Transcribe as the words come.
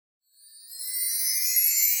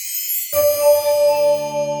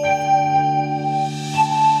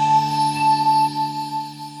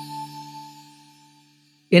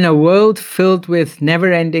In a world filled with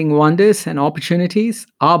never ending wonders and opportunities,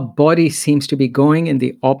 our body seems to be going in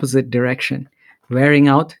the opposite direction, wearing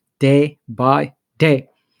out day by day.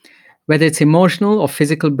 Whether it's emotional or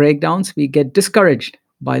physical breakdowns, we get discouraged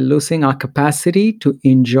by losing our capacity to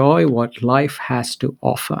enjoy what life has to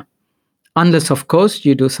offer. Unless, of course,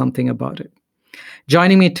 you do something about it.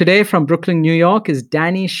 Joining me today from Brooklyn, New York is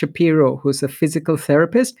Danny Shapiro, who's a physical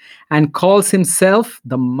therapist and calls himself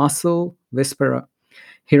the muscle whisperer.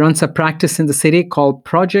 He runs a practice in the city called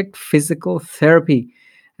Project Physical Therapy.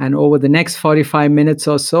 And over the next 45 minutes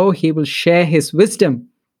or so, he will share his wisdom,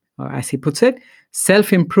 or as he puts it,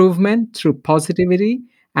 self improvement through positivity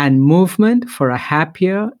and movement for a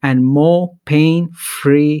happier and more pain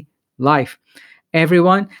free life.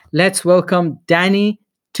 Everyone, let's welcome Danny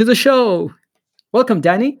to the show. Welcome,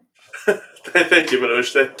 Danny. Thank you,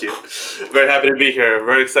 Manoj. Thank you. Very happy to be here.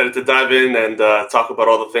 Very excited to dive in and talk about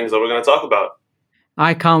all the things that we're going to talk about.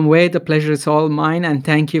 I can't wait. The pleasure is all mine. And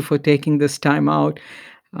thank you for taking this time out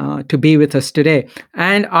to be with us today.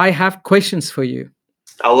 And I have questions for you.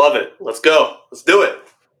 I love it. Let's go. Let's do it.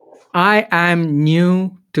 I am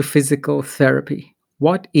new to physical therapy.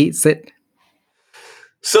 What is it?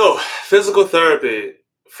 So, physical therapy,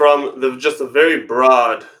 from just a very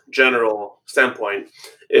broad, general standpoint,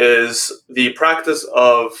 is the practice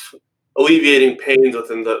of alleviating pains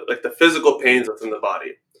within the physical pains within the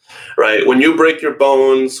body. Right? When you break your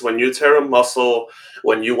bones, when you tear a muscle,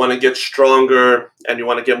 when you want to get stronger and you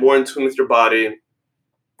want to get more in tune with your body,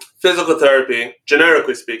 physical therapy,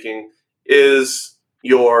 generically speaking, is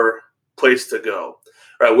your place to go.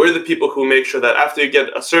 Right? We're the people who make sure that after you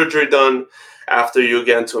get a surgery done, after you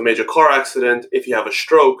get into a major car accident, if you have a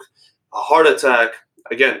stroke, a heart attack,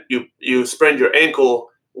 again, you sprained your ankle,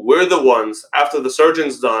 we're the ones, after the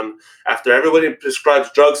surgeon's done, after everybody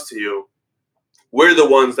prescribes drugs to you, we're the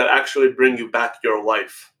ones that actually bring you back your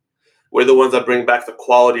life. We're the ones that bring back the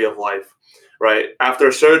quality of life, right?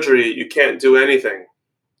 After surgery, you can't do anything,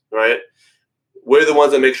 right? We're the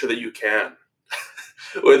ones that make sure that you can.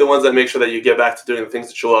 We're the ones that make sure that you get back to doing the things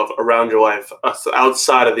that you love around your life,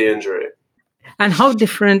 outside of the injury. And how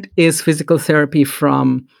different is physical therapy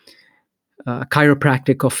from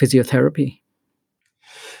chiropractic or physiotherapy?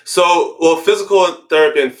 So, well, physical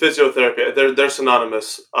therapy and physiotherapy, they're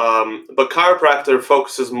synonymous. But chiropractor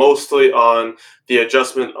focuses mostly on the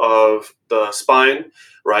adjustment of the spine,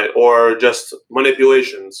 right? Or just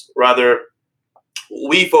manipulations. Rather,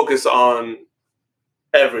 we focus on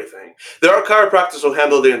everything. There are chiropractors who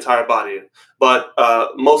handle the entire body, but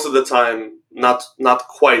most of the time, not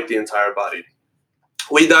quite the entire body.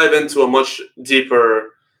 We dive into a much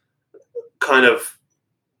deeper kind of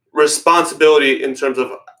responsibility in terms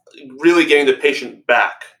of really getting the patient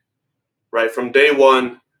back, right, from day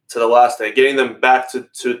one to the last day, getting them back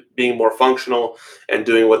to being more functional and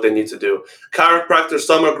doing what they need to do. Chiropractors,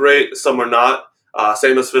 some are great, some are not,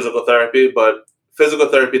 same as physical therapy, but physical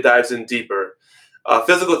therapy dives in deeper. A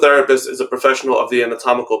physical therapist is a professional of the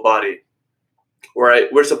anatomical body,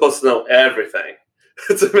 right? We're supposed to know everything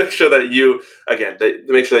to make sure that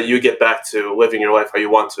you get back to living your life how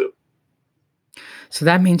you want to. So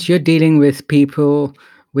that means you're dealing with people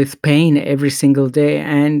with pain every single day.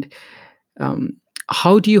 And um,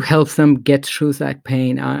 how do you help them get through that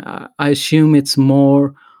pain? I assume it's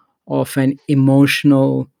more of an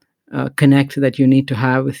emotional connect that you need to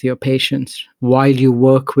have with your patients while you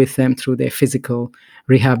work with them through their physical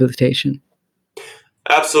rehabilitation.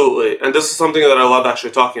 Absolutely. And this is something that I love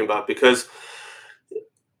actually talking about, because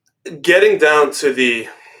getting down to the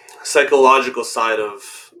psychological side of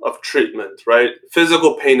treatment, right?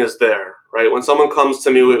 Physical pain is there, right? When someone comes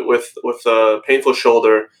to me with a painful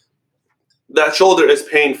shoulder, that shoulder is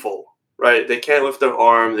painful, right? They can't lift their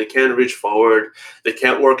arm, they can't reach forward, they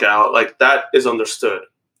can't work out. Like, that is understood.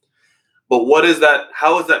 But what is that?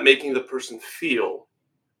 How is that making the person feel,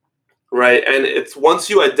 right? And it's once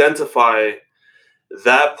you identify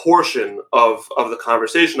that portion of the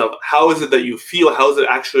conversation of how is it that you feel, how is it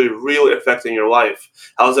actually really affecting your life,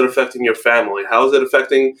 how is it affecting your family, how is it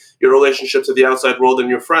affecting your relationship to the outside world and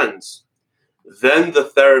your friends, then the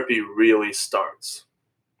therapy really starts.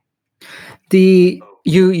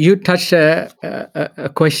 You touched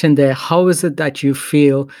a question there. How is it that you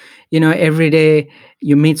feel? Every day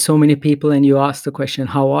you meet so many people and you ask the question,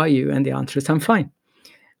 how are you? And the answer is, I'm fine.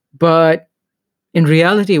 But in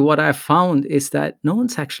reality, what I've found is that no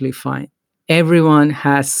one's actually fine. Everyone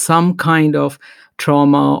has some kind of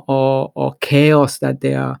trauma or chaos that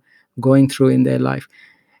they are going through in their life.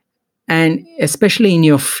 And especially in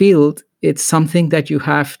your field, it's something that you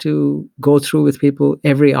have to go through with people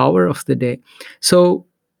every hour of the day. So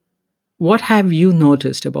what have you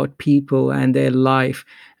noticed about people and their life?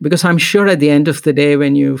 Because I'm sure at the end of the day,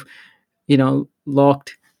 when you've,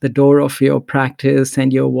 locked the door of your practice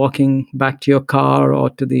and you're walking back to your car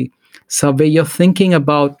or to the subway, you're thinking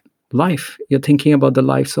about life. You're thinking about the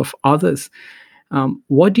lives of others.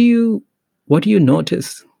 What do you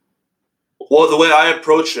notice? Well, the way I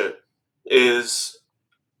approach it is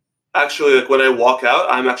actually like when I walk out,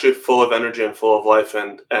 I'm actually full of energy and full of life,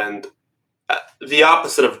 and the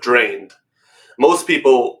opposite of drained. Most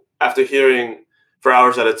people, after hearing for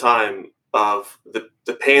hours at a time of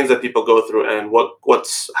the pains that people go through and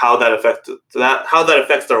what's how that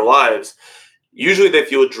affects their lives, usually they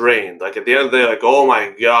feel drained. Like at the end of the day, like, oh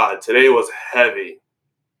my god, today was heavy.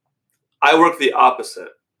 I work the opposite.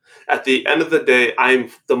 At the end of the day, I'm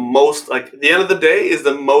the most like the end of the day is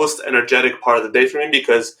the most energetic part of the day for me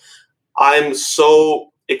because I'm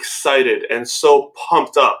so excited and so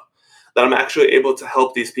pumped up that I'm actually able to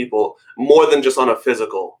help these people more than just on a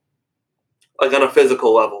physical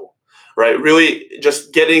level, right? Really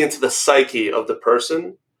just getting into the psyche of the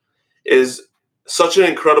person is such an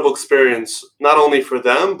incredible experience, not only for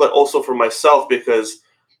them, but also for myself, because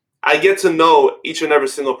I get to know each and every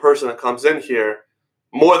single person that comes in here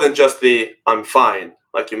more than just the I'm fine,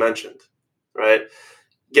 like you mentioned, right?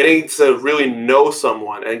 Getting to really know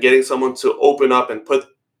someone and getting someone to open up and put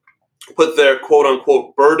their quote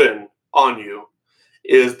unquote burden on you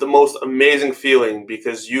is the most amazing feeling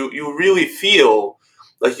because you really feel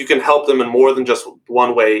like you can help them in more than just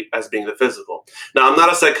one way as being the physical. Now, I'm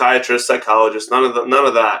not a psychiatrist, psychologist, none of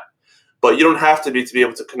that, but you don't have to be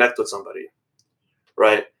able to connect with somebody,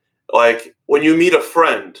 right? Like when you meet a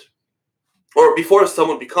friend, or before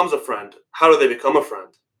someone becomes a friend, how do they become a friend?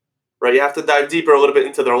 Right? You have to dive deeper a little bit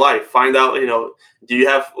into their life, find out, do you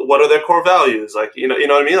have what are their core values? Like, you know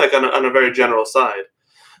what I mean? Like on a very general side.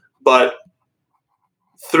 But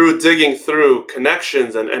through digging through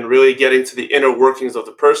connections and really getting to the inner workings of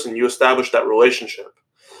the person, you establish that relationship,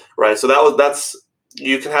 right? So that's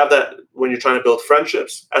you can have that when you're trying to build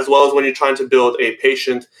friendships, as well as when you're trying to build a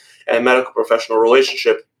patient and medical professional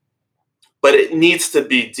relationship. But it needs to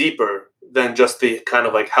be deeper than just the kind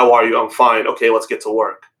of like, how are you? I'm fine. Okay, let's get to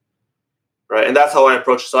work, right? And that's how I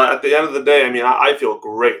approach it. So at the end of the day, I mean, I feel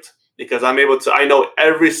great because I know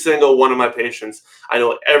every single one of my patients. I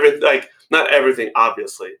know like not everything,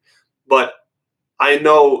 obviously, but I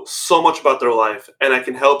know so much about their life and I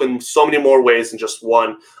can help in so many more ways than just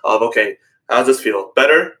one of, okay, how does this feel?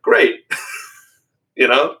 Better? Great. you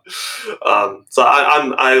know? So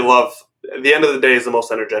I love, at the end of the day is the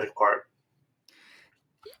most energetic part.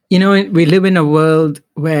 We live in a world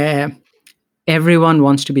where everyone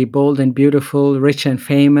wants to be bold and beautiful, rich and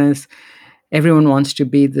famous. Everyone wants to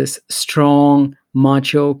be this strong,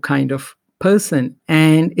 macho kind of person.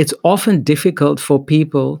 And it's often difficult for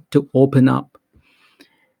people to open up.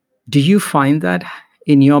 Do you find that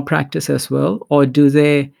in your practice as well? Or do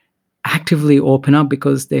they actively open up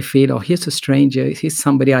because they feel, oh, here's a stranger, he's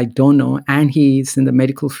somebody I don't know, and he's in the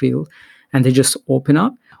medical field, and they just open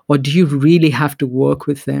up? Or do you really have to work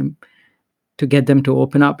with them to get them to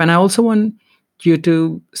open up? And I also want you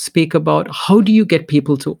to speak about, how do you get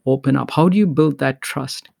people to open up? How do you build that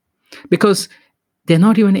trust? Because they're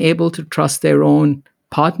not even able to trust their own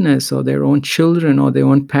partners or their own children or their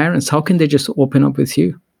own parents. How can they just open up with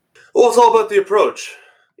you? Well, it's all about the approach.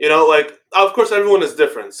 Like, of course, everyone is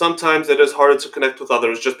different. Sometimes it is harder to connect with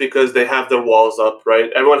others just because they have their walls up,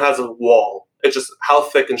 right? Everyone has a wall. It's just how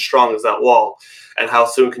thick and strong is that wall and how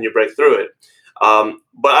soon can you break through it?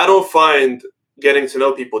 But I don't find getting to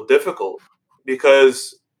know people difficult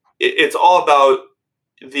because it's all about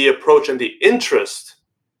the approach and the interest.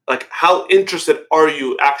 Like, how interested are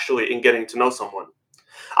you actually in getting to know someone?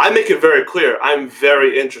 I make it very clear I'm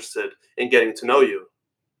very interested in getting to know you.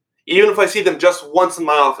 Even if I see them just once in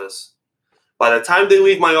my office, by the time they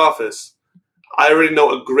leave my office, I already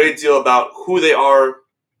know a great deal about who they are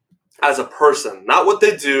as a person, not what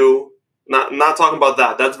they do, not talking about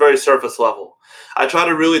that. That's very surface level. I try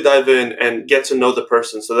to really dive in and get to know the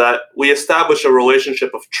person so that we establish a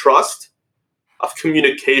relationship of trust, of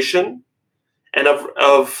communication, and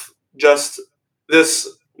of just this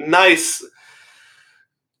nice,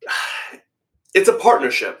 it's a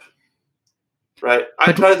partnership, right? I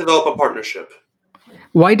But try to develop a partnership.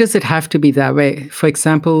 why does it have to be that way? For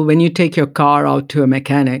example, when you take your car out to a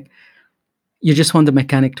mechanic, you just want the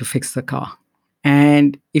mechanic to fix the car.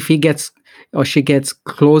 And if he gets or she gets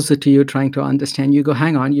closer to you trying to understand, you go,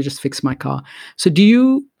 hang on, you just fix my car. So do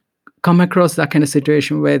you come across that kind of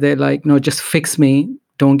situation where they're like, no, just fix me,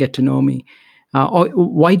 don't get to know me? Or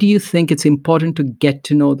why do you think it's important to get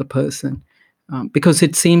to know the person? Because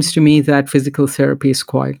it seems to me that physical therapy is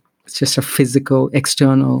quite It's just a physical,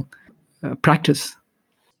 external practice.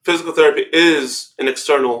 Physical therapy is an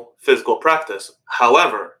external physical practice.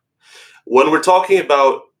 However, when we're talking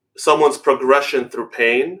about someone's progression through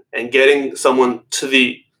pain and getting someone to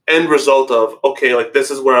the end result of, okay, like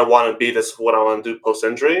this is where I want to be, this is what I want to do post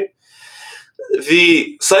injury,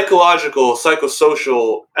 the psychological,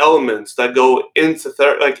 psychosocial elements that go into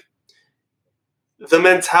therapy, like the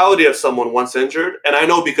mentality of someone once injured, and I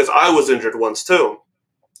know because I was injured once too,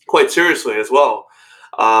 quite seriously as well,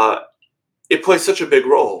 uh, it plays such a big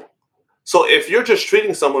role. So if you're just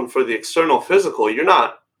treating someone for the external physical, you're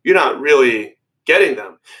not really getting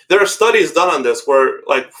them. There are studies done on this where,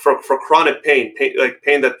 like for chronic pain, like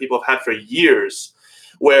pain that people have had for years,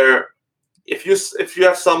 where if you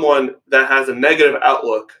have someone that has a negative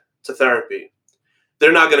outlook to therapy,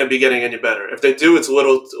 they're not going to be getting any better. If they do, it's a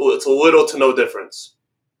little to no difference.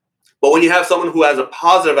 But when you have someone who has a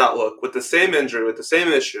positive outlook with the same injury, with the same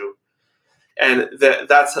issue, and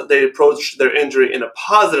that's how they approach their injury in a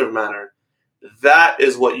positive manner, that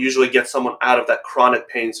is what usually gets someone out of that chronic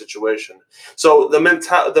pain situation. So the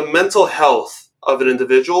mental health of an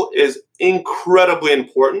individual is incredibly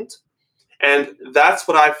important, and that's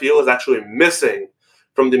what I feel is actually missing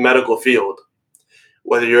from the medical field.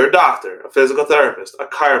 Whether you're a doctor, a physical therapist, a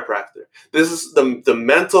chiropractor, this is the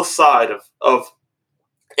mental side of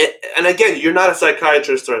and again, you're not a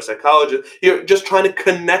psychiatrist or a psychologist. You're just trying to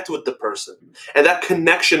connect with the person. And that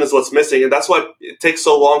connection is what's missing. And that's why it takes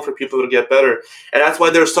so long for people to get better. And that's why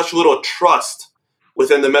there's such little trust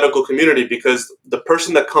within the medical community, because the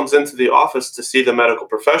person that comes into the office to see the medical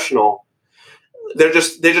professional, they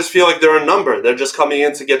just feel like they're a number. They're just coming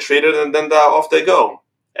in to get treated, and then off they go.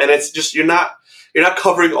 And it's just you're not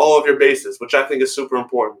covering all of your bases, which I think is super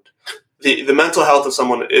important. The mental health of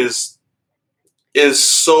someone is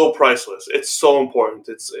so priceless. It's so important.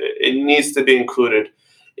 It needs to be included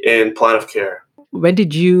in plan of care. When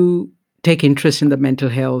did you take interest in the mental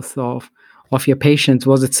health of your patients?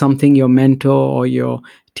 Was it something your mentor or your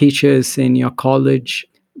teachers in your college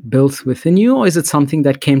built within you, or is it something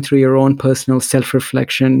that came through your own personal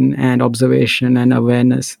self-reflection and observation and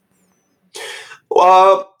awareness?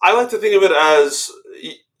 I like to think of it as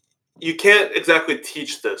you can't exactly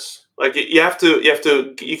teach this. Like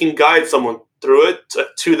you can guide someone through it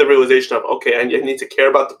to the realization of, okay, I need to care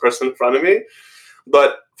about the person in front of me.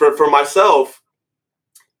 But for myself,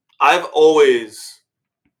 I've always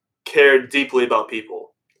cared deeply about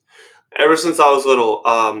people ever since I was little.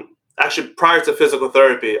 Actually, prior to physical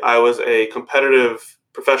therapy, I was a competitive,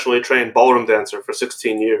 professionally trained ballroom dancer for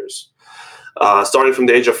 16 years, starting from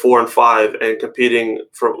the age of 4 and 5, and competing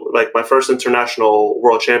for, like, my first international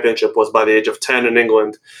world championship was by the age of 10 in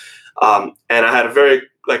England. And I had a very,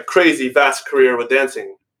 like, crazy, vast career with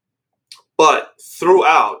dancing. But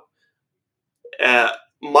throughout,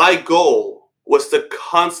 my goal was to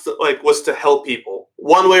was to help people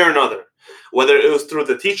one way or another, whether it was through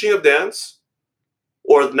the teaching of dance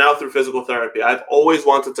or now through physical therapy. I've always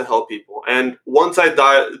wanted to help people. And once I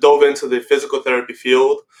dove into the physical therapy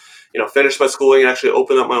field, finished my schooling, actually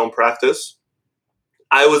opened up my own practice,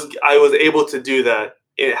 I was able to do that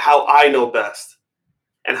in how I know best.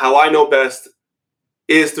 And how I know best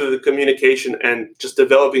is through the communication and just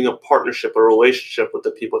developing a partnership, a relationship with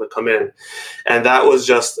the people that come in. And that was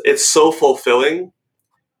it's so fulfilling.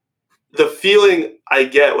 The feeling I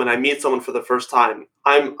get when I meet someone for the first time,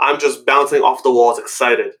 I'm just bouncing off the walls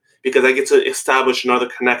excited because I get to establish another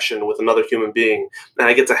connection with another human being, and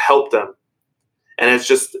I get to help them. And it's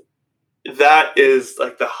just, that is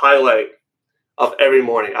like the highlight of every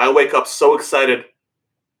morning. I wake up so excited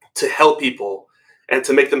to help people and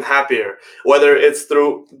to make them happier, whether it's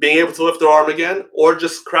through being able to lift their arm again or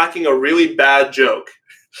just cracking a really bad joke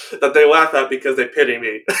that they laugh at because they pity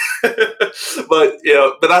me. but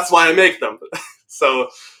that's why I make them. So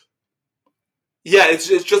yeah,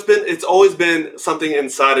 it's always been something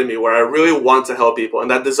inside of me where I really want to help people, and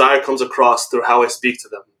that desire comes across through how I speak to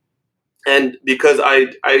them. And because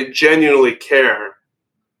I genuinely care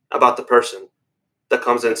about the person that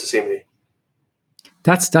comes in to see me.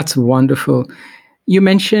 That's wonderful. You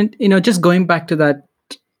mentioned, just going back to that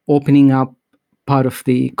opening up part of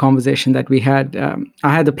the conversation that we had.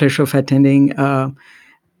 I had the pleasure of attending an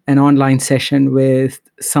online session with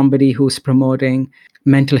somebody who's promoting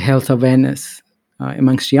mental health awareness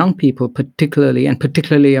amongst young people, particularly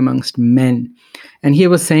amongst men. And he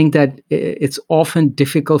was saying that it's often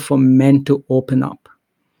difficult for men to open up.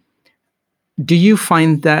 Do you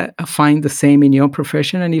find the same in your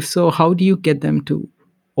profession? And if so, how do you get them to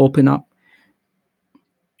open up?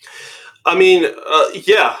 I mean,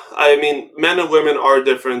 yeah. I mean, men and women are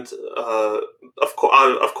different,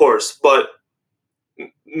 of course, but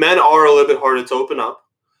men are a little bit harder to open up,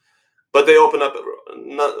 but they open up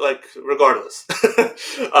not like regardless.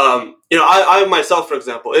 I myself, for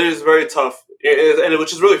example, it is very tough,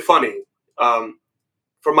 which is really funny. Um,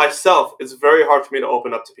 for myself, it's very hard for me to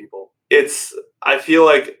open up to people. I feel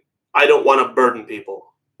like I don't want to burden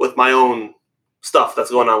people with my own stuff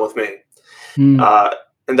that's going on with me. Mm.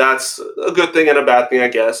 And that's a good thing and a bad thing, I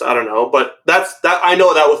guess. I don't know, but I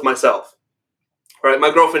know that with myself, right?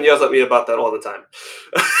 My girlfriend yells at me about that all the time.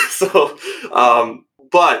 So,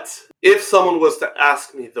 but if someone was to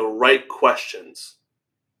ask me the right questions,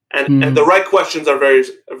 and the Mm. right questions are very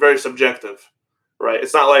very subjective, right?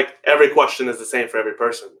 It's not like every question is the same for every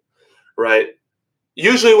person, right?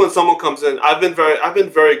 Usually when someone comes in, I've been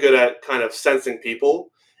very good at kind of sensing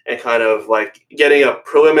people and kind of like getting a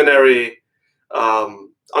preliminary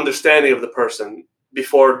understanding of the person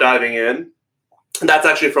before diving in. And that's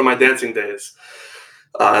actually from my dancing days.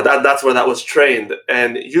 That's where that was trained.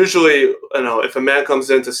 And usually, if a man comes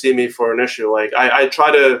in to see me for an issue, like I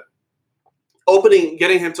try to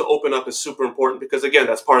getting him to open up is super important because again,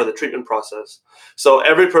 that's part of the treatment process. So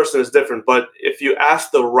every person is different, but if you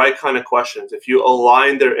ask the right kind of questions, if you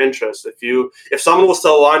align their interests, if someone was to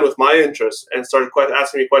align with my interests and start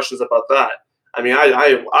asking me questions about that, I mean,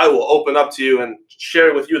 I will open up to you and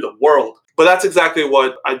share with you the world. But that's exactly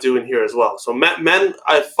what I do in here as well. So men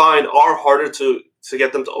I find are harder to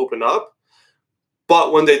get them to open up,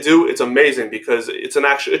 but when they do, it's amazing because it's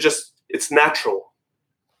natural.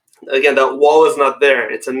 Again, that wall is not there.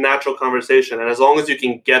 It's a natural conversation, and as long as you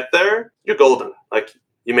can get there, you're golden. Like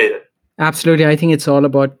you made it. Absolutely. I think it's all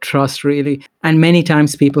about trust, really. And many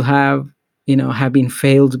times people have been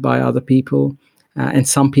failed by other people. And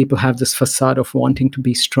some people have this facade of wanting to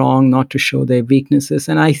be strong, not to show their weaknesses.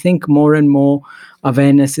 And I think more and more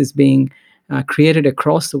awareness is being created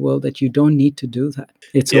across the world that you don't need to do that.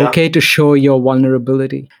 It's Yeah, okay to show your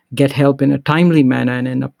vulnerability, get help in a timely manner and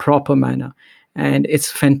in a proper manner. And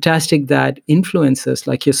it's fantastic that influencers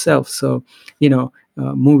like yourself, so,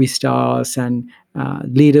 movie stars and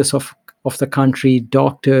leaders of the country,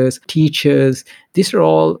 doctors, teachers, these are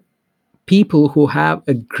all people who have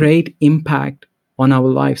a great impact on our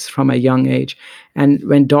lives from a young age. And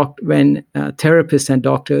when therapists and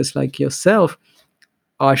doctors like yourself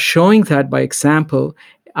are showing that by example,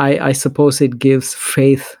 I suppose it gives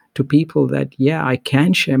faith to people that, yeah, I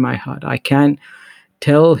can share my heart. I can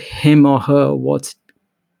tell him or her what's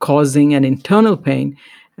causing an internal pain.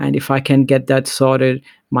 And if I can get that sorted,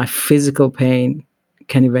 my physical pain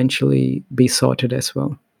can eventually be sorted as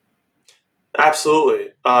well. absolutely.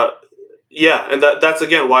 Yeah, and that's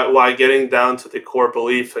again why getting down to the core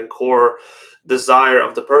belief and core desire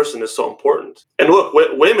of the person is so important. And look,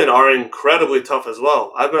 women are incredibly tough as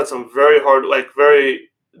well. I've met some very hard, like very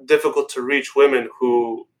difficult to reach women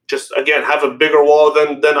who just again have a bigger wall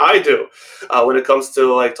than I do when it comes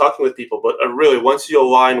to like talking with people. But really, once you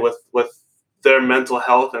align with their mental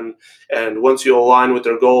health and once you align with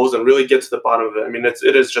their goals and really get to the bottom of it, I mean,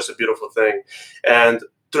 it is just a beautiful thing. And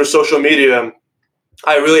through social media,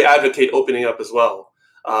 I really advocate opening up as well.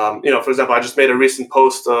 For example, I just made a recent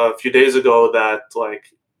post a few days ago that like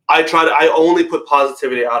I only put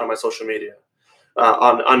positivity out on my social media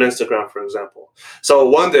on Instagram, for example. So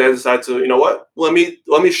one day I decided to, you know what, let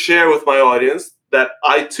me share with my audience that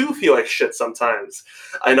I too feel like shit sometimes.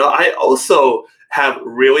 I know I also have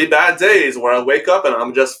really bad days where I wake up and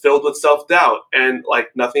I'm just filled with self doubt and like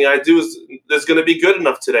nothing I do is going to be good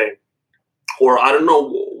enough today, or I don't know,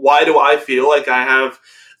 why do I feel like I have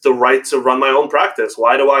the right to run my own practice?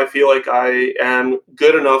 Why do I feel like I am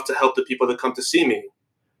good enough to help the people that come to see me?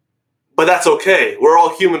 But that's okay. We're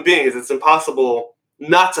all human beings. It's impossible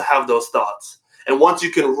not to have those thoughts. And once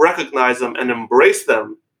you can recognize them and embrace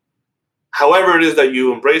them, however it is that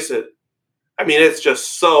you embrace it, I mean, it's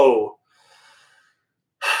just so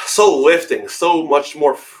lifting, so much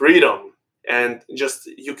more freedom, and just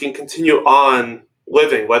you can continue on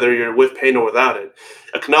living whether you're with pain or without it.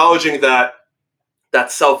 Acknowledging that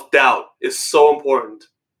self-doubt is so important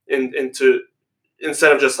into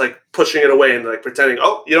instead of just like pushing it away and like pretending,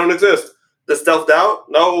 oh, you don't exist. The self-doubt,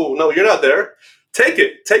 no, you're not there. Take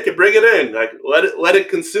it, bring it in, like let it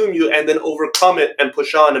consume you, and then overcome it and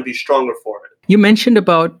push on and be stronger for it. You mentioned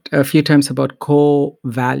about a few times about core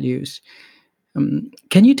values.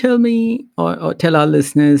 Can you tell me or tell our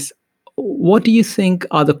listeners, what do you think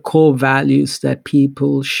are the core values that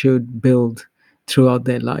people should build throughout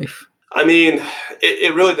their life? I mean,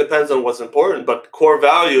 it really depends on what's important, but core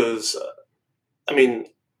values, I mean,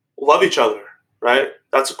 love each other, right?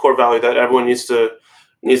 That's a core value that everyone needs to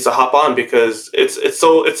hop on because it's a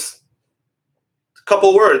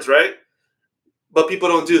couple words, right? But people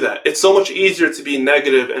don't do that. It's so much easier to be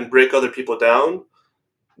negative and break other people down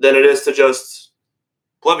than it is to just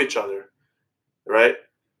love each other, right?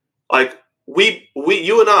 Like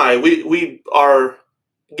you and I, we are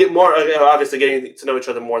get more obviously getting to know each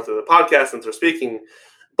other more through the podcast and through speaking.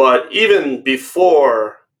 But even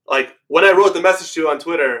before, like when I wrote the message to you on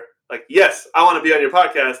Twitter, like, yes, I want to be on your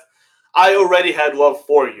podcast, I already had love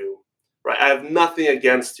for you, right? I have nothing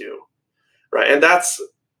against you, right? And that's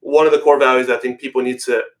one of the core values I think people need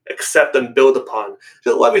to accept and build upon.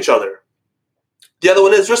 Just love each other. The other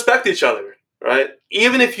one is respect each other, right?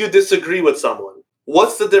 Even if you disagree with someone,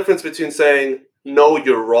 what's the difference between saying, no,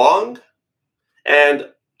 you're wrong, and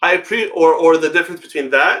or the difference between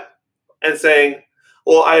that and saying,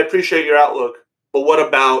 well, I appreciate your outlook, but what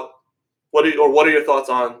are your thoughts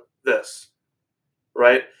on this,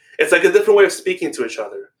 right? It's like a different way of speaking to each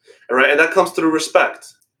other, right? And that comes through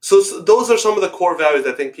respect. So those are some of the core values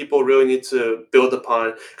I think people really need to build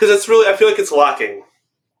upon, because I feel like it's lacking,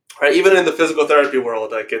 right? Even in the physical therapy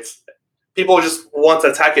world, like people just want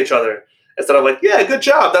to attack each other instead of like, yeah, good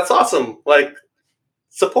job, that's awesome, like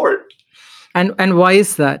support. And why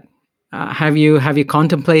is that? Have you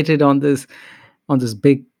contemplated on this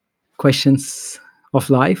big questions of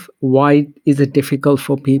life? Why is it difficult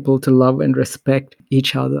for people to love and respect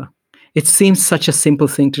each other? It seems such a simple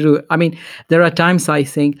thing to do. I mean, there are times I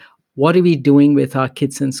think, what are we doing with our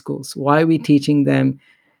kids in schools? Why are we teaching them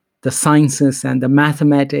the sciences and the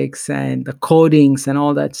mathematics and the codings and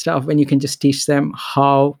all that stuff when you can just teach them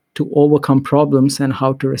how to overcome problems and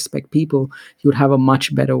how to respect people? You would have a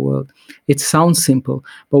much better world. It sounds simple,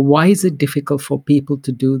 but why is it difficult for people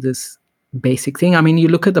to do this basic thing? I mean, you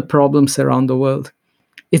look at the problems around the world.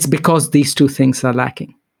 It's because these two things are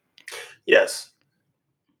lacking. Yes.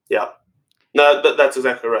 Yeah. No, that's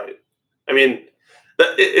exactly right. I mean,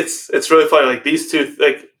 it's really funny. Like these two,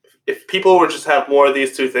 like if people were just have more of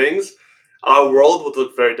these two things, our world would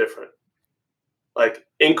look very different, like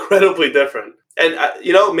incredibly different. And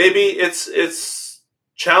maybe it's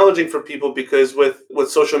challenging for people because with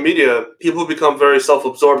social media, people become very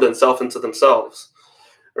self-absorbed and self into themselves,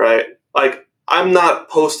 right? Like I'm not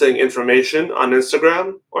posting information on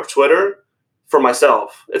Instagram or Twitter for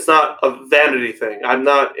myself. It's not a vanity thing. I'm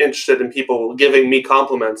not interested in people giving me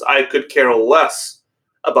compliments. I could care less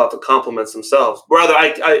about the compliments themselves. Rather,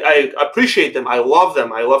 I appreciate them. I love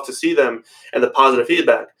them. I love to see them and the positive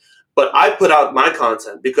feedback. But I put out my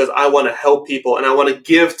content because I want to help people and I want to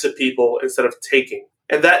give to people instead of taking.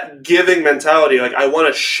 And that giving mentality, like I want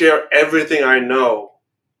to share everything I know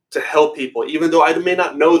to help people, even though I may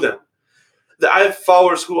not know them. I have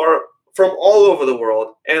followers who are from all over the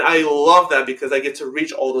world, and I love that because I get to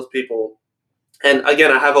reach all those people. And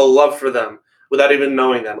again, I have a love for them without even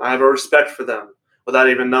knowing them. I have a respect for them without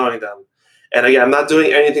even knowing them. And again, I'm not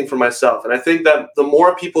doing anything for myself. And I think that the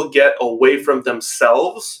more people get away from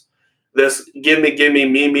themselves, this give me,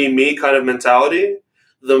 me kind of mentality,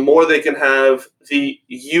 the more they can have the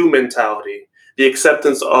you mentality, the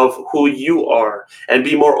acceptance of who you are, and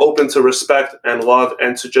be more open to respect and love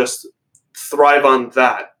and to just thrive on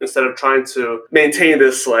that instead of trying to maintain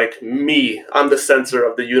this like me, I'm the center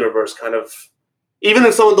of the universe kind of. Even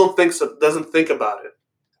if someone doesn't think about it,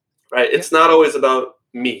 right? It's not always about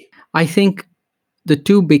me. I think the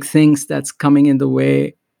two big things that's coming in the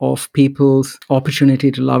way of people's opportunity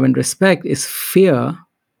to love and respect is fear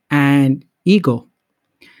and ego.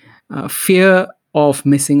 Fear of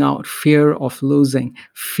missing out, fear of losing,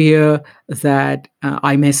 fear that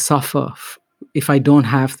I may suffer if I don't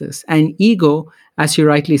have this. And ego, as you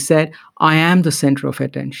rightly said, I am the center of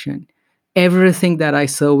attention. Everything that I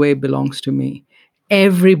survey belongs to me.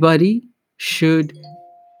 Everybody should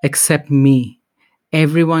accept me.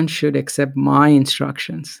 Everyone should accept my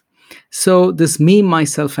instructions. So, this me,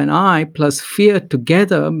 myself, and I plus fear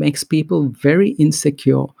together makes people very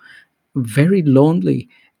insecure, very lonely,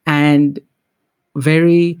 and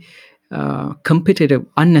very competitive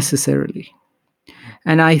unnecessarily.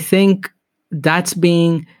 And I think that's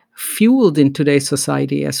being fueled in today's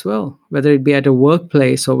society as well, whether it be at a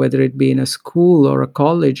workplace or whether it be in a school or a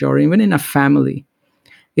college or even in a family.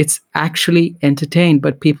 It's actually entertained,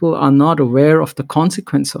 but people are not aware of the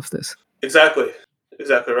consequence of this. Exactly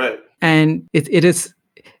right. And it is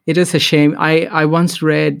a shame. I once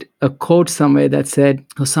read a quote somewhere that said,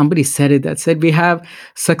 or somebody said it, that said, we have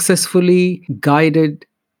successfully guided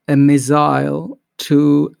a missile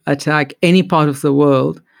to attack any part of the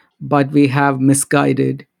world, but we have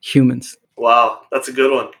misguided humans. Wow, that's a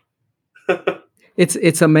good one.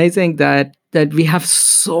 It's amazing that we have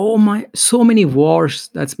so many wars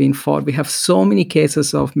that's been fought. We have so many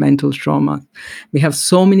cases of mental trauma. We have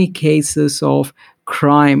so many cases of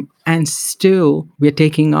crime and still we're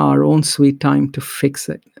taking our own sweet time to fix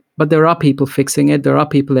it. But there are people fixing it, there are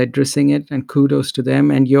people addressing it, and kudos to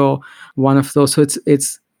them, and you're one of those. So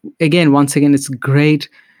it's again, once again, it's great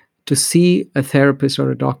to see a therapist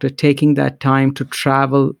or a doctor taking that time to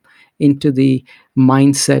travel into the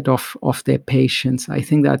mindset of their patients. I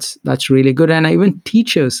think that's really good. And even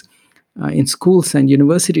teachers in schools and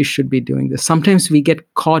universities should be doing this. Sometimes we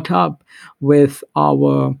get caught up with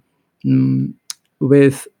our mm,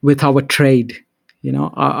 with our trade.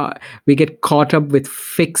 We get caught up with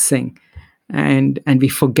fixing, and we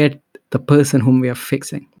forget the person whom we are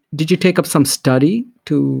fixing. Did you take up some study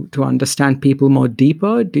to understand people more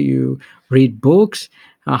deeper? Do you read books?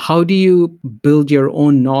 How do you build your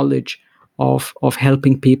own knowledge of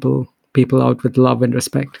helping people out with love and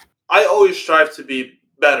respect? I always strive to be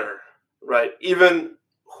better, right? Even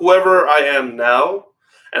whoever I am now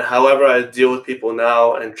and however I deal with people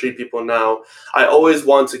now and treat people now, I always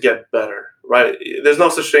want to get better, right? There's no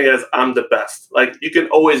such thing as I'm the best. Like, you can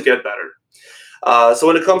always get better. So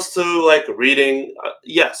when it comes to like reading,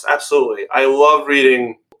 yes, absolutely. I love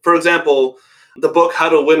reading, for example, the book How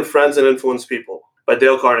to Win Friends and Influence People by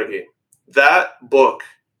Dale Carnegie. That book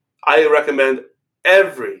I recommend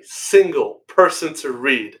every single person to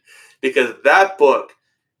read, because that book,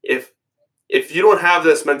 if if you don't have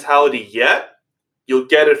this mentality yet, you'll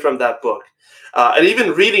get it from that book. And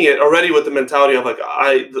even reading it already with the mentality of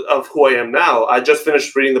of who I am now. I just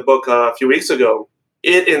finished reading the book a few weeks ago.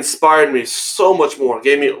 It inspired me so much more,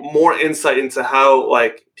 gave me more insight into how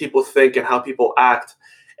like people think and how people act,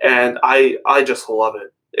 and I just love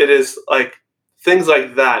it. It is like things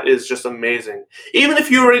like that is just amazing. Even if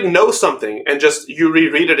you already know something and just you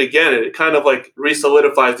reread it again, it kind of like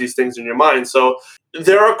re-solidifies these things in your mind. So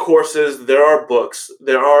there are courses, there are books,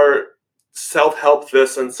 there are self-help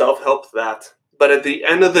this and self-help that. But at the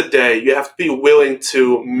end of the day, you have to be willing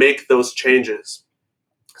to make those changes.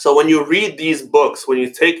 So when you read these books, when you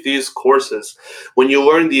take these courses, when you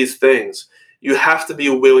learn these things, you have to be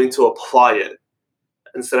willing to apply it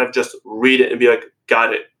instead of just read it and be like,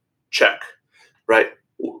 got it, check, right?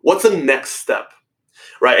 What's the next step,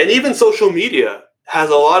 right? And even social media has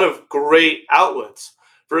a lot of great outlets.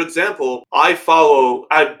 For example, I've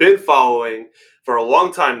been following for a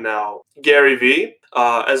long time now Gary Vee,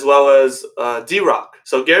 as well as D Rock.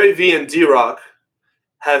 So Gary Vee and D Rock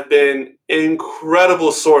have been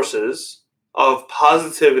incredible sources of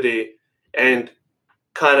positivity and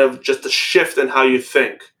kind of just a shift in how you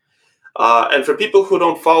think. And for people who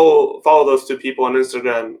don't follow those two people on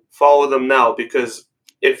Instagram, follow them now, because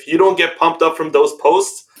if you don't get pumped up from those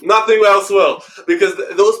posts, nothing else will. Because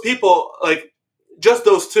those people, like just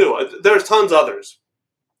those two, there's tons others,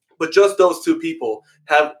 but just those two people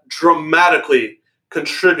have dramatically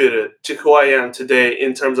contributed to who I am today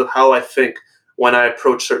in terms of how I think when I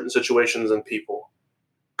approach certain situations and people.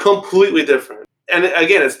 Completely different. And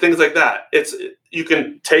again, it's things like that. It's you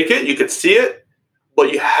can take it, you can see it,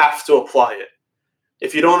 but you have to apply it.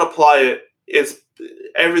 If you don't apply it, it's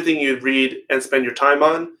everything you read and spend your time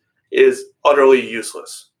on is utterly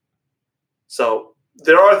useless. So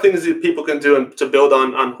there are things that people can do to build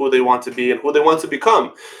on who they want to be and who they want to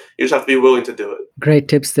become. You just have to be willing to do it. Great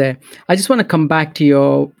tips there. I just want to come back to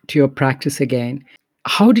your practice again.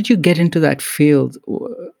 How did you get into that field?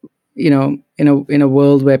 In a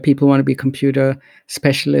world where people want to be computer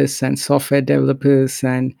specialists and software developers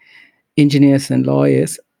and engineers and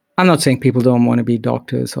lawyers. I'm not saying people don't want to be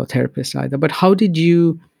doctors or therapists either, but how did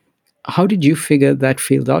you figure that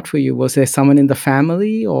field out for you? Was there someone in the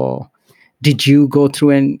family, or did you go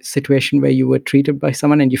through a situation where you were treated by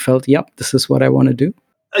someone and you felt, yep, this is what I want to do?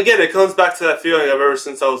 Again, it comes back to that feeling of ever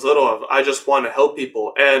since I was little of I just want to help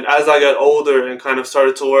people. And as I got older and kind of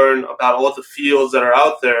started to learn about all the fields that are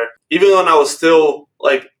out there, even when I was still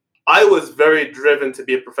like I was very driven to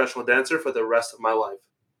be a professional dancer for the rest of my life.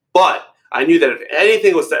 But I knew that if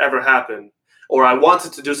anything was to ever happen or I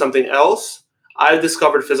wanted to do something else, I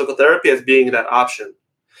discovered physical therapy as being that option.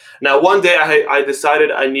 Now, one day I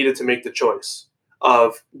decided I needed to make the choice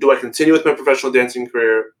of do I continue with my professional dancing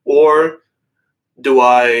career or do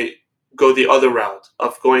I go the other route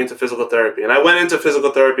of going into physical therapy? And I went into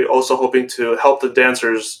physical therapy also hoping to help the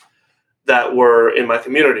dancers that were in my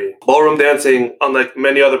community. Ballroom dancing, unlike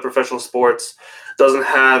many other professional sports, doesn't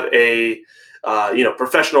have a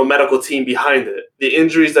professional medical team behind it. The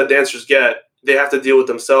injuries that dancers get, they have to deal with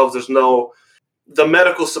themselves. The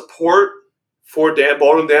medical support for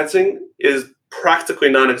ballroom dancing is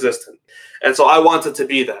practically non-existent. And so I wanted to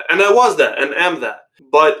be that. And I was that and am that.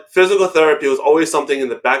 But physical therapy was always something in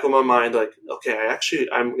the back of my mind, like, okay,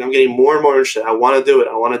 I'm getting more and more interested. I want to do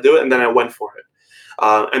it. And then I went for it.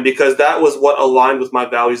 And because that was what aligned with my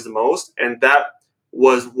values the most, and that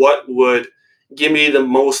was what would give me the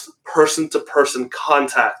most person-to-person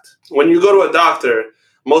contact. When you go to a doctor,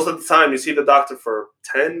 most of the time you see the doctor for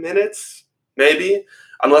 10 minutes, maybe,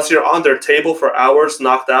 unless you're on their table for hours,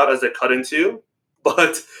 knocked out as they cut into you.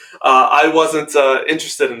 But I wasn't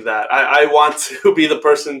interested in that. I want to be the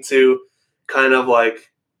person to kind of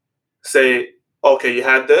like say, okay, you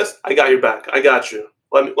had this, I got your back, I got you.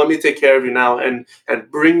 Let me take care of you now and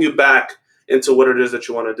bring you back into what it is that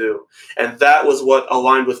you want to do. And that was what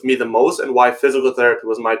aligned with me the most, and why physical therapy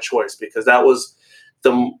was my choice, because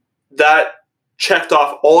that checked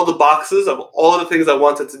off all the boxes of all the things I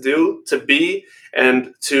wanted to do, to be,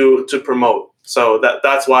 and to promote. So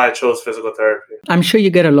that's why I chose physical therapy. I'm sure you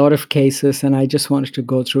get a lot of cases, and I just wanted to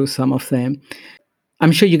go through some of them.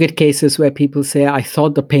 I'm sure you get cases where people say, I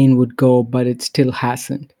thought the pain would go, but it still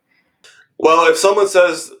hasn't. Well, if someone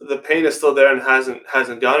says the pain is still there and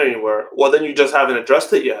hasn't gone anywhere, well, then you just haven't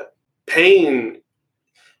addressed it yet. Pain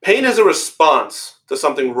is a response to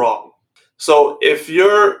something wrong. So if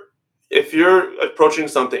you're approaching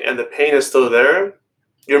something and the pain is still there,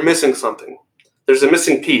 you're missing something. There's a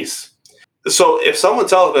missing piece. So if someone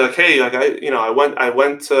tells me like, hey, like I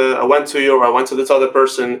went to you, or I went to this other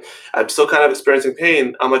person, I'm still kind of experiencing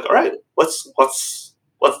pain. I'm like, all right, let's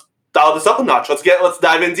dial this up a notch. Let's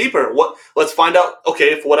dive in deeper. Let's find out. Okay,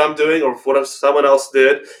 if what I'm doing or if what someone else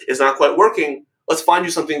did is not quite working, let's find you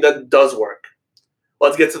something that does work.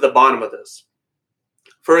 Let's get to the bottom of this.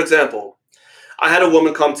 For example, I had a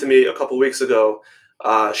woman come to me a couple weeks ago.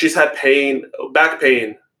 She's had back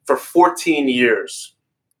pain, for 14 years.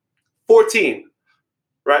 14,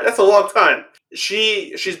 right? That's a long time.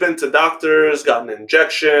 She's been to doctors, gotten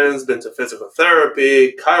injections, been to physical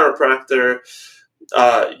therapy, chiropractor,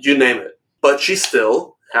 you name it. But she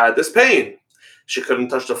still had this pain. She couldn't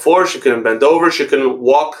touch the floor. She couldn't bend over. She couldn't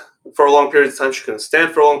walk for a long period of time. She couldn't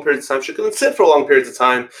stand for a long period of time. She couldn't sit for a long period of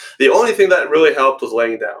time. The only thing that really helped was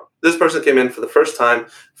laying down. This person came in for the first time,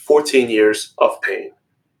 14 years of pain.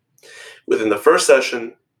 Within the first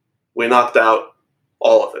session, we knocked out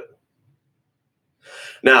all of it.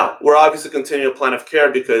 Now, we're obviously continuing a plan of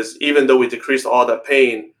care, because even though we decreased all that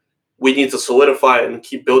pain, we need to solidify it and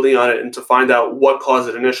keep building on it, and to find out what caused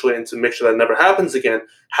it initially, and to make sure that never happens again.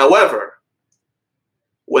 However,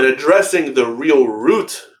 when addressing the real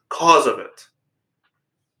root cause of it,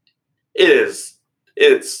 it's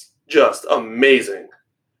just amazing,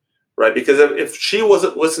 right? Because if she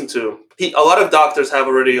wasn't listened to, a lot of doctors have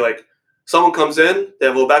already, like, someone comes in, they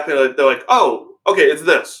have a low back pain, they're like, oh, okay, it's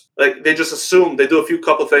this. Like, they just assume, they do a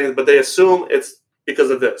couple things, but they assume it's because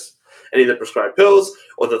of this. And either prescribe pills,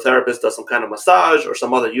 or the therapist does some kind of massage or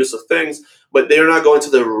some other use of things, but they're not going to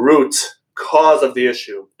the root cause of the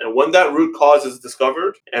issue. And when that root cause is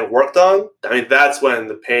discovered and worked on, I mean, that's when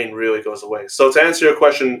the pain really goes away. So to answer your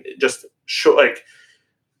question, just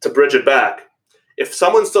to bridge it back, if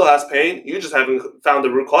someone still has pain, you just haven't found the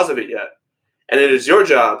root cause of it yet. And it is your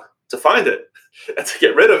job to find it and to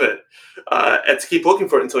get rid of it, and to keep looking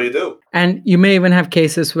for it until you do. And you may even have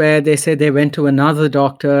cases where they say they went to another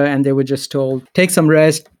doctor and they were just told, take some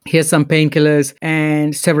rest, here's some painkillers,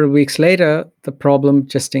 and several weeks later, the problem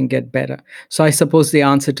just didn't get better. So I suppose the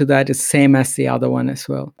answer to that is same as the other one as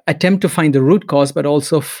well. Attempt to find the root cause, but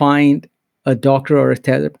also find a doctor or a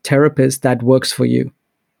therapist that works for you.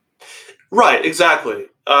 Right, exactly.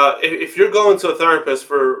 If you're going to a therapist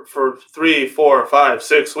for 3, 4, 5,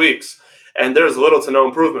 6 weeks, and there's little to no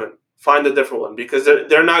improvement, find a different one, because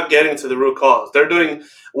they're not getting to the root cause. They're doing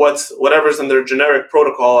whatever's in their generic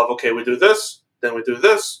protocol of, okay, we do this, then we do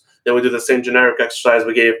this, then we do the same generic exercise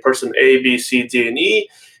we gave person A, B, C, D, and E.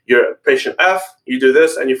 You're patient F, you do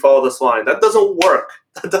this, and you follow this line. That doesn't work.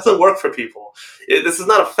 That doesn't work for people. This is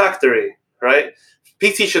not a factory, right?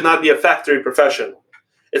 PT should not be a factory profession.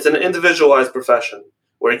 It's an individualized profession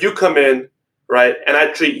where you come in, right, and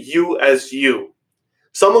I treat you as you.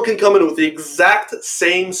 Someone can come in with the exact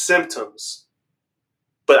same symptoms,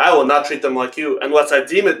 but I will not treat them like you unless I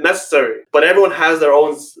deem it necessary. But everyone has their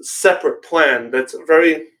own separate plan that's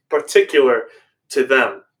very particular to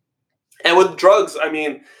them. And with drugs, I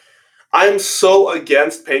mean, I'm so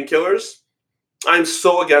against painkillers. I'm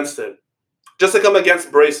so against it. Just like I'm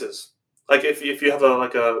against braces. Like if you have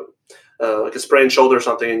a sprained shoulder or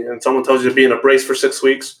something, and someone tells you to be in a brace for 6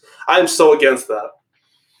 weeks, I'm so against that.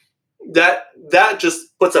 That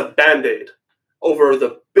just puts a Band-Aid over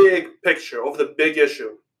the big picture, over the big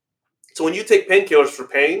issue. So when you take painkillers for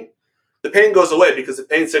pain, the pain goes away because the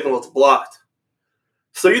pain signal is blocked.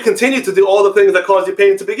 So you continue to do all the things that cause you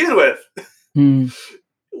pain to begin with,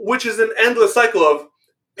 which is an endless cycle of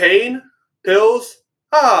pain, pills,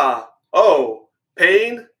 pain,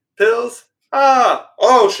 pain pills.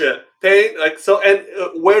 Oh shit, pain. Like so, and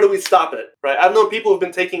where do we stop it? Right? I've known people who've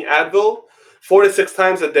been taking Advil 4 to 6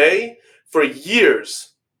 times a day for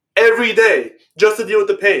years, every day, just to deal with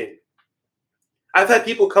the pain. I've had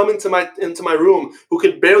people come into my room who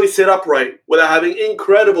could barely sit upright without having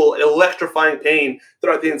incredible electrifying pain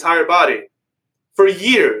throughout the entire body for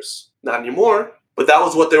years. Not anymore, but that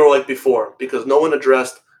was what they were like before because no one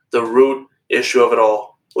addressed the root issue of it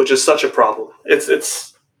all, which is such a problem.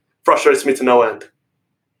 It's frustrates me to no end.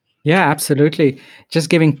 Yeah, absolutely. Just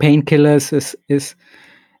giving painkillers is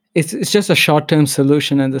it's just a short-term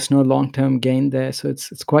solution and there's no long-term gain there. So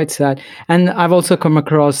it's quite sad. And I've also come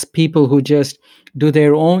across people who just do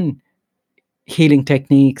their own healing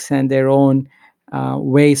techniques and their own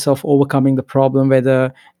ways of overcoming the problem,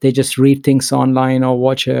 whether they just read things online or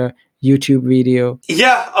watch a YouTube video.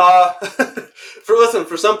 Yeah,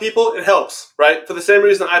 for some people it helps, right? For the same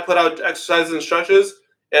reason I put out exercises and stretches,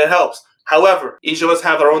 it helps. However, each of us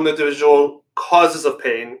have our own individual causes of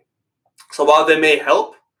pain. So while they may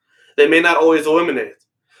help, they may not always eliminate.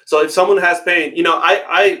 So if someone has pain,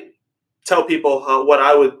 I tell people what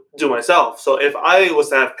I would do myself. So if I was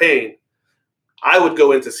to have pain, I would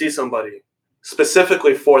go in to see somebody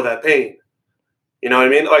specifically for that pain. You know what I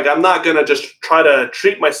mean? Like I'm not gonna just try to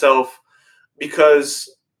treat myself because,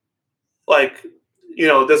 like,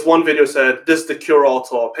 this one video said this is the cure all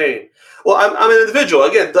to all pain. Well, I'm an individual.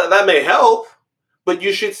 Again, that may help, but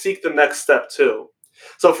you should seek the next step too.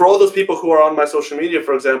 So for all those people who are on my social media,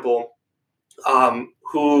 for example,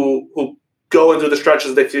 who go and do the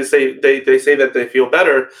stretches, they say that they feel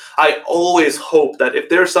better. I always hope that if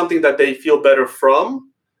there's something that they feel better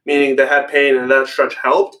from, meaning they had pain and that stretch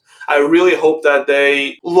helped, I really hope that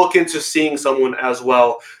they look into seeing someone as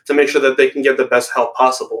well to make sure that they can get the best help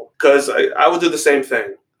possible. Because I would do the same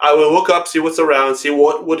thing. I would look up, see what's around, see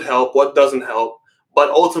what would help, what doesn't help. But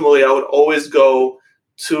ultimately, I would always go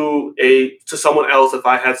to someone else if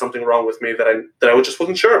I had something wrong with me that I just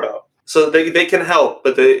wasn't sure about. So they can help,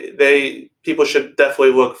 but people should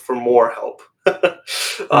definitely look for more help.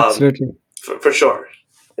 Absolutely. For sure.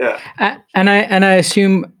 Yeah. And I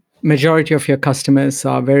assume majority of your customers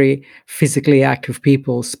are very physically active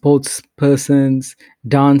people, sports persons,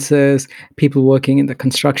 dancers, people working in the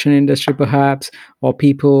construction industry perhaps, or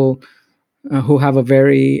people who have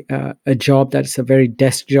a job that's a very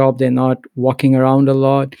desk job. They're not walking around a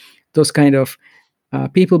lot, those kind of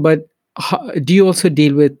people. But do you also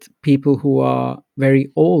deal with people who are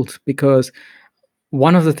very old? Because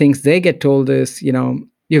one of the things they get told is,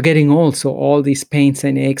 you're getting old, so all these pains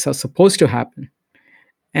and aches are supposed to happen,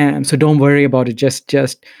 and so don't worry about it. Just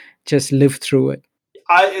live through it.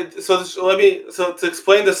 So to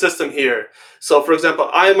explain the system here. So, for example,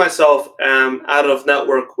 I myself am out of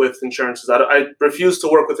network with insurances. I refuse to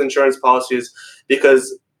work with insurance policies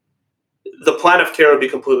because the plan of care would be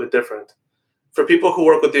completely different. For people who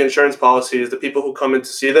work with the insurance policies, the people who come in to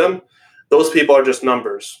see them, those people are just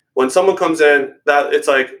numbers. When someone comes in, that it's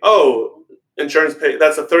like, oh, insurance pay.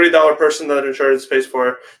 That's a $30 person that insurance pays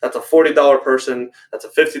for. That's a $40 person. That's a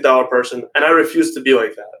 $50 person, and I refuse to be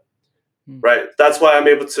like that. Right. That's why I'm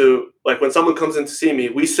able to, like, when someone comes in to see me,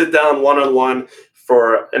 we sit down one-on-one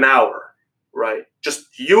for an hour, right?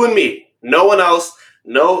 Just you and me, no one else,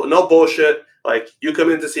 no bullshit. Like, you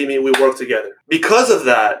come in to see me, we work together. Because of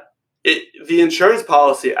that, the insurance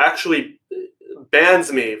policy actually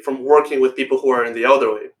bans me from working with people who are in the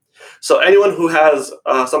elderly. So anyone who has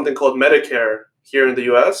something called Medicare here in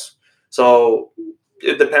the US, so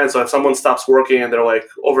it depends. So if someone stops working and they're like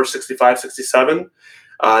over 65, 67,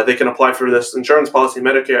 they can apply for this insurance policy,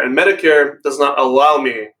 Medicare. And Medicare does not allow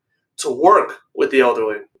me to work with the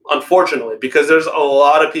elderly, unfortunately, because there's a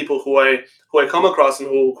lot of people who I come across and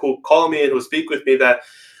who call me and who speak with me that,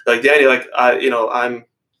 like, Danny, like,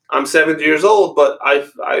 I'm 70 years old, but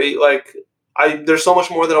there's so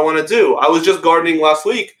much more that I want to do. I was just gardening last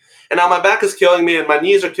week, and now my back is killing me and my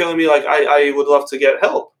knees are killing me. Like, I would love to get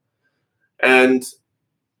help, and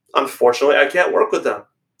unfortunately, I can't work with them.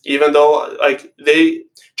 Even though, like,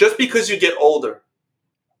 just because you get older,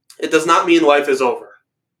 it does not mean life is over.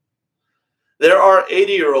 There are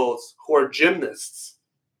 80-year-olds who are gymnasts.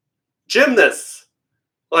 Gymnasts!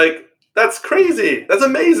 Like, that's crazy. That's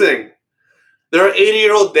amazing. There are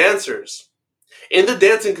 80-year-old dancers. In the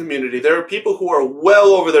dancing community, there are people who are well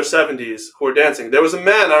over their 70s who are dancing. There was a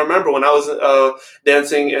man, I remember when I was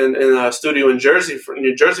dancing in a studio in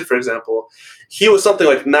New Jersey, for example. He was something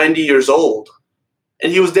like 90 years old,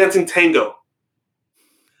 and he was dancing tango.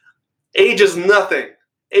 Age is nothing.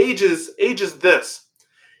 Age is this.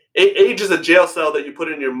 Age is a jail cell that you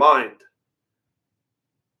put in your mind.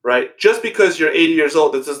 right? Just because you're 80 years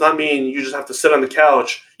old, that does not mean you just have to sit on the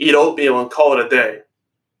couch, eat oatmeal, and call it a day,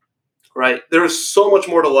 right? There is so much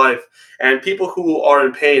more to life. And people who are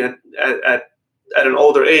in pain at an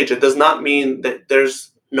older age, it does not mean that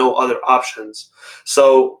there's no other options.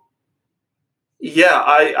 So, yeah,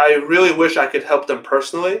 I really wish I could help them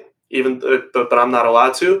personally, but I'm not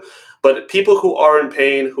allowed to. But people who are in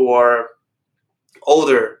pain, who are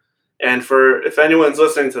older, and for if anyone's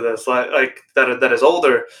listening to this, like that is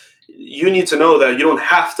older, you need to know that you don't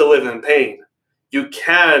have to live in pain. You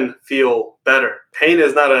can feel better. Pain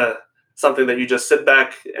is not a something that you just sit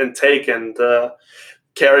back and take and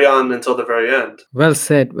carry on until the very end. Well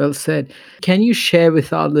said, well said. Can you share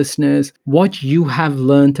with our listeners what you have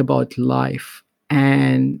learned about life,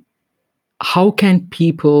 and how can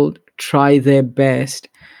people try their best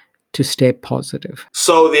to stay positive?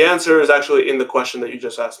 So the answer is actually in the question that you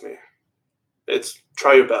just asked me. It's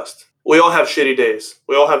try your best. We all have shitty days.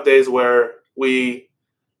 We all have days where the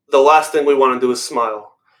last thing we want to do is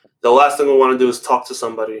smile. The last thing we want to do is talk to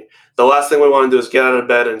somebody. The last thing we want to do is get out of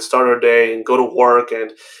bed and start our day and go to work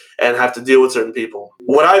and have to deal with certain people.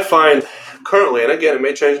 What I find currently, and again, it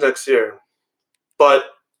may change next year, but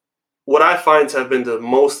what I find to have been the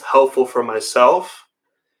most helpful for myself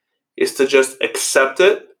is to just accept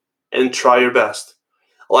it and try your best.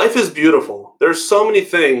 Life is beautiful. There's so many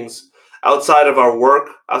things outside of our work,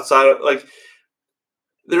 outside of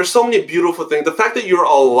there's so many beautiful things. The fact that you're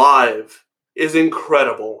alive is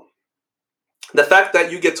incredible. The fact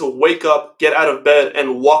that you get to wake up, get out of bed,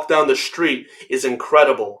 and walk down the street is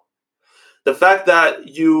incredible. The fact that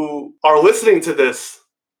you are listening to this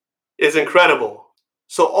is incredible.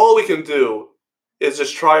 So all we can do is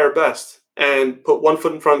just try our best and put one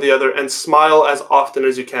foot in front of the other and smile as often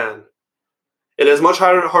as you can. It is much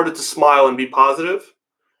harder to smile and be positive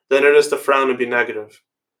than it is to frown and be negative.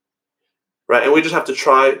 Right? And we just have to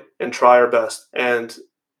try our best. And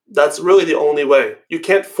that's really the only way. You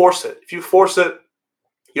can't force it. If you force it,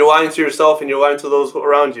 you're lying to yourself and you're lying to those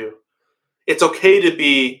around you. It's okay to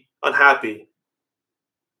be unhappy.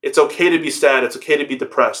 It's okay to be sad. It's okay to be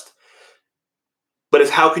depressed. But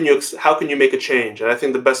it's how can you make a change? And I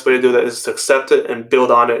think the best way to do that is to accept it and build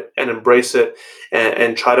on it and embrace it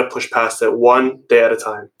and try to push past it one day at a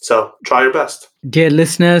time. So try your best. Dear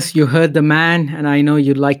listeners, you heard the man, and I know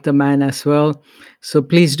you like the man as well. So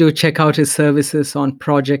please do check out his services on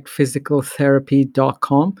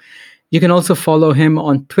projectphysicaltherapy.com. You can also follow him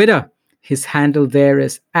on Twitter. His handle there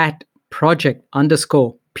is at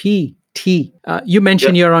project_PT. You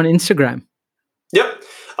mentioned you're on Instagram. Yep.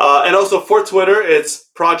 And also for Twitter, it's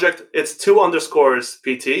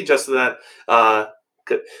 2_PT, just so that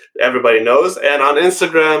everybody knows. And on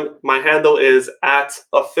Instagram, my handle is at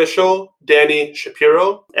official Danny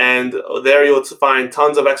Shapiro. And there you'll find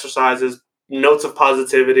tons of exercises, notes of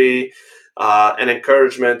positivity, and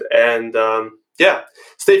encouragement. And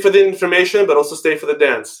stay for the information, but also stay for the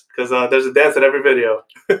dance, because there's a dance at every video.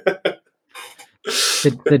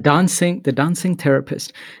 The dancing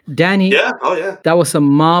therapist. Danny, that was a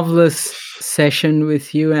marvelous session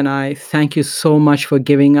with you, and I thank you so much for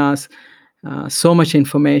giving us so much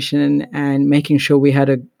information and making sure we had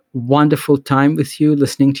a wonderful time with you,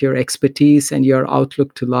 listening to your expertise and your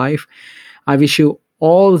outlook to life. I wish you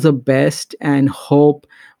all the best and hope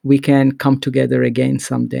we can come together again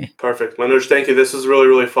someday. Perfect. Manoj, thank you. This was really,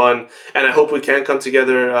 really fun. And I hope we can come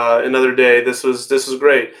together another day. This was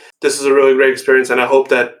great. This is a really great experience. And I hope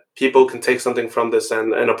that people can take something from this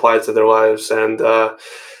and apply it to their lives. And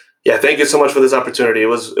thank you so much for this opportunity. It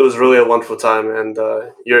was really a wonderful time. And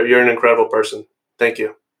you're an incredible person. Thank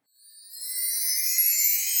you.